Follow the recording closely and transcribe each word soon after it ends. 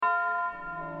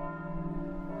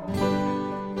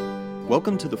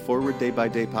Welcome to the Forward Day by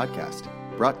Day podcast,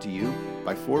 brought to you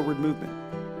by Forward Movement.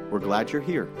 We're glad you're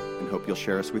here and hope you'll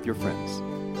share us with your friends.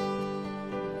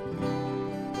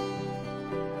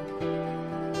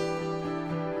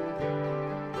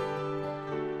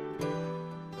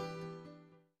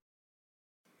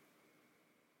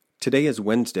 Today is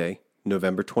Wednesday,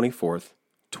 November 24th,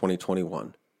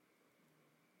 2021.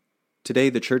 Today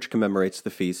the Church commemorates the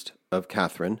feast of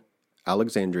Catherine,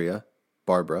 Alexandria,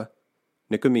 Barbara,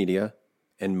 Nicomedia,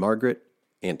 and Margaret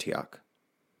Antioch.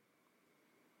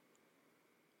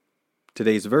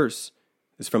 Today's verse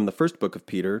is from the first book of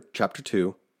Peter, chapter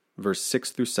 2, verse 6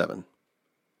 through 7.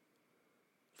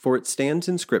 For it stands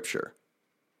in Scripture,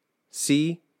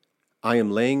 "See, I am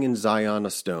laying in Zion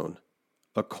a stone,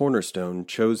 a cornerstone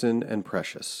chosen and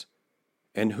precious,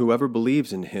 and whoever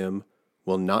believes in him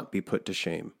will not be put to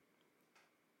shame.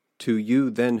 To you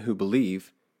then who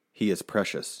believe, he is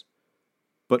precious.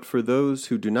 But for those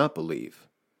who do not believe,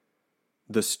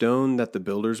 the stone that the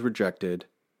builders rejected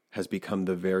has become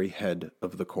the very head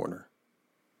of the corner."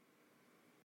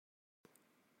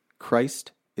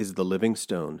 Christ is the living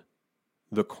stone,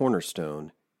 the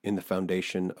cornerstone in the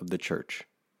foundation of the church.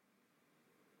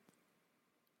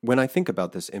 When I think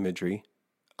about this imagery,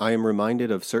 I am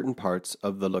reminded of certain parts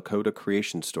of the Lakota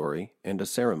creation story and a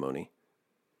ceremony.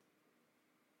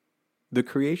 The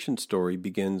creation story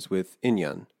begins with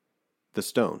Inyan, the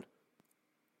stone,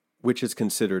 which is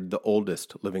considered the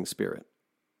oldest living spirit.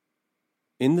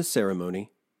 In the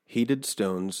ceremony, heated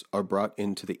stones are brought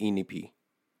into the inipi,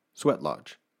 sweat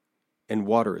lodge, and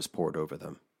water is poured over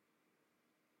them.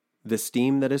 The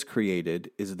steam that is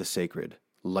created is the sacred,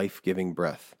 life-giving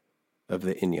breath of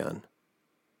the Inyan.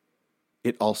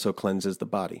 It also cleanses the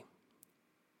body.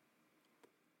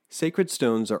 Sacred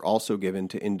stones are also given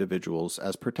to individuals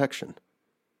as protection.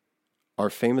 Our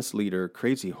famous leader,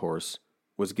 Crazy Horse,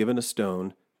 was given a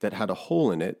stone that had a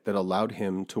hole in it that allowed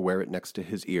him to wear it next to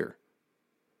his ear.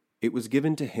 It was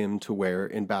given to him to wear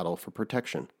in battle for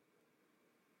protection.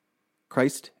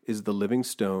 Christ is the living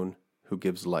stone who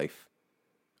gives life,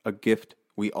 a gift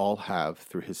we all have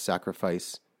through his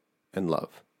sacrifice and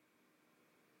love.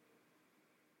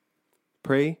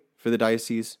 Pray for the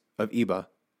Diocese of Iba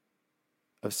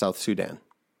of South Sudan.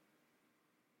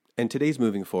 And today's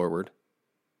moving forward,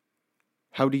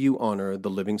 how do you honor the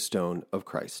living stone of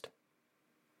Christ?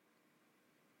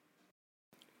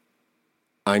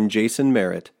 I'm Jason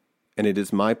Merritt, and it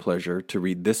is my pleasure to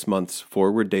read this month's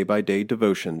Forward Day by Day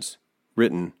devotions,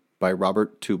 written by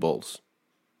Robert Tubols.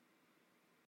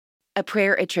 A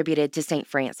prayer attributed to St.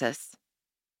 Francis.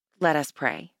 Let us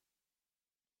pray.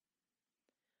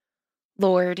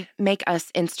 Lord, make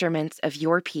us instruments of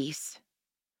your peace.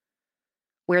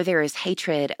 Where there is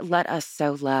hatred, let us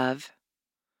sow love.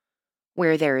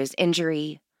 Where there is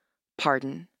injury,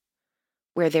 pardon.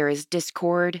 Where there is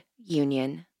discord,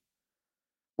 union.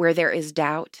 Where there is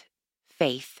doubt,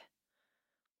 faith.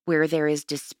 Where there is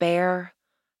despair,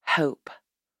 hope.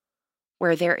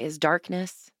 Where there is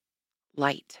darkness,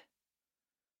 light.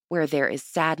 Where there is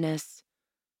sadness,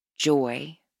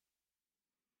 joy.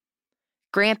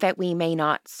 Grant that we may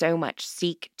not so much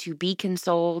seek to be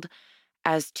consoled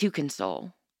as to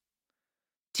console,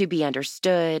 to be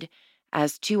understood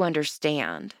as to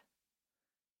understand,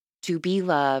 to be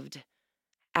loved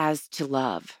as to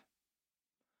love.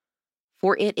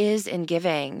 For it is in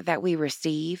giving that we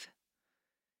receive,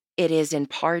 it is in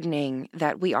pardoning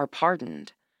that we are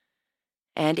pardoned,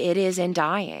 and it is in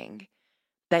dying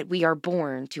that we are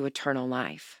born to eternal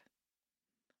life.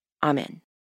 Amen.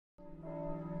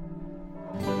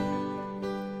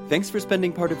 Thanks for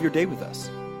spending part of your day with us.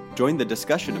 Join the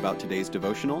discussion about today's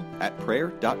devotional at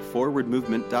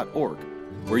prayer.forwardmovement.org,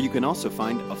 where you can also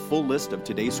find a full list of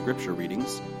today's scripture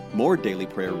readings, more daily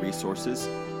prayer resources,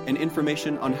 and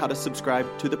information on how to subscribe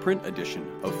to the print edition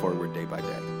of Forward Day by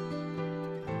Day.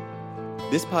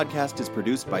 This podcast is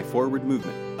produced by Forward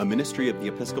Movement, a ministry of the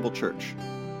Episcopal Church.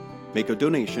 Make a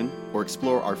donation or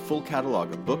explore our full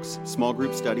catalog of books, small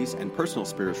group studies, and personal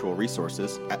spiritual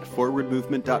resources at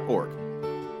forwardmovement.org.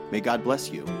 May God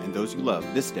bless you and those you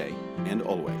love this day and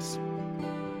always.